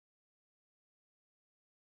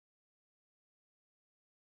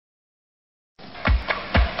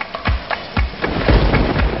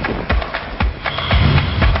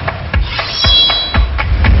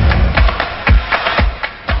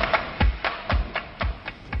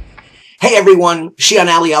Hey everyone, Shion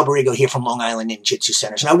Ali Alberigo here from Long Island Ninjutsu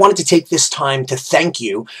Centers, and I wanted to take this time to thank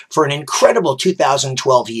you for an incredible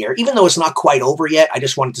 2012 year. Even though it's not quite over yet, I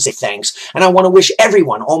just wanted to say thanks, and I want to wish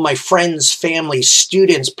everyone, all my friends, family,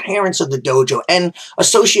 students, parents of the dojo, and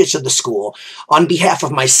associates of the school, on behalf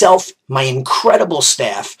of myself, my incredible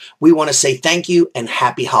staff, we want to say thank you and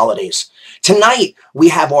happy holidays. Tonight, we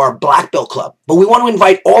have our Black Belt Club, but we want to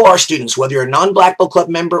invite all our students, whether you're a non-Black Belt Club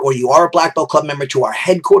member or you are a Black Belt Club member, to our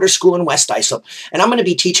headquarters school in West Islip, and I'm going to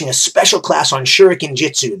be teaching a special class on Shuriken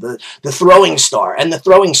Jitsu, the throwing star and the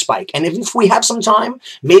throwing spike, and if we have some time,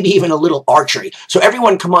 maybe even a little archery. So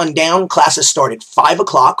everyone come on down. Classes start at 5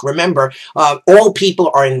 o'clock. Remember, all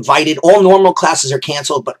people are invited. All normal classes are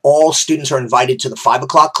canceled, but all students are invited to the 5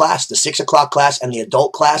 o'clock class, the 6 o'clock class, and the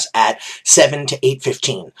adult class at 7 to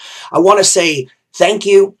 8:15. I want to say thank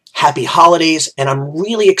you, happy holidays, and I'm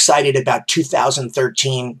really excited about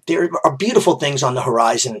 2013. There are beautiful things on the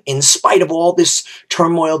horizon. In spite of all this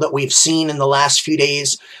turmoil that we've seen in the last few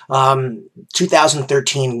days,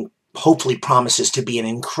 2013 hopefully promises to be an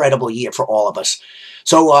incredible year for all of us.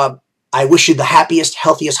 So I wish you the happiest,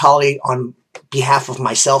 healthiest holiday on behalf of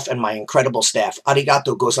myself and my incredible staff.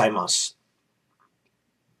 Arigato gozaimasu.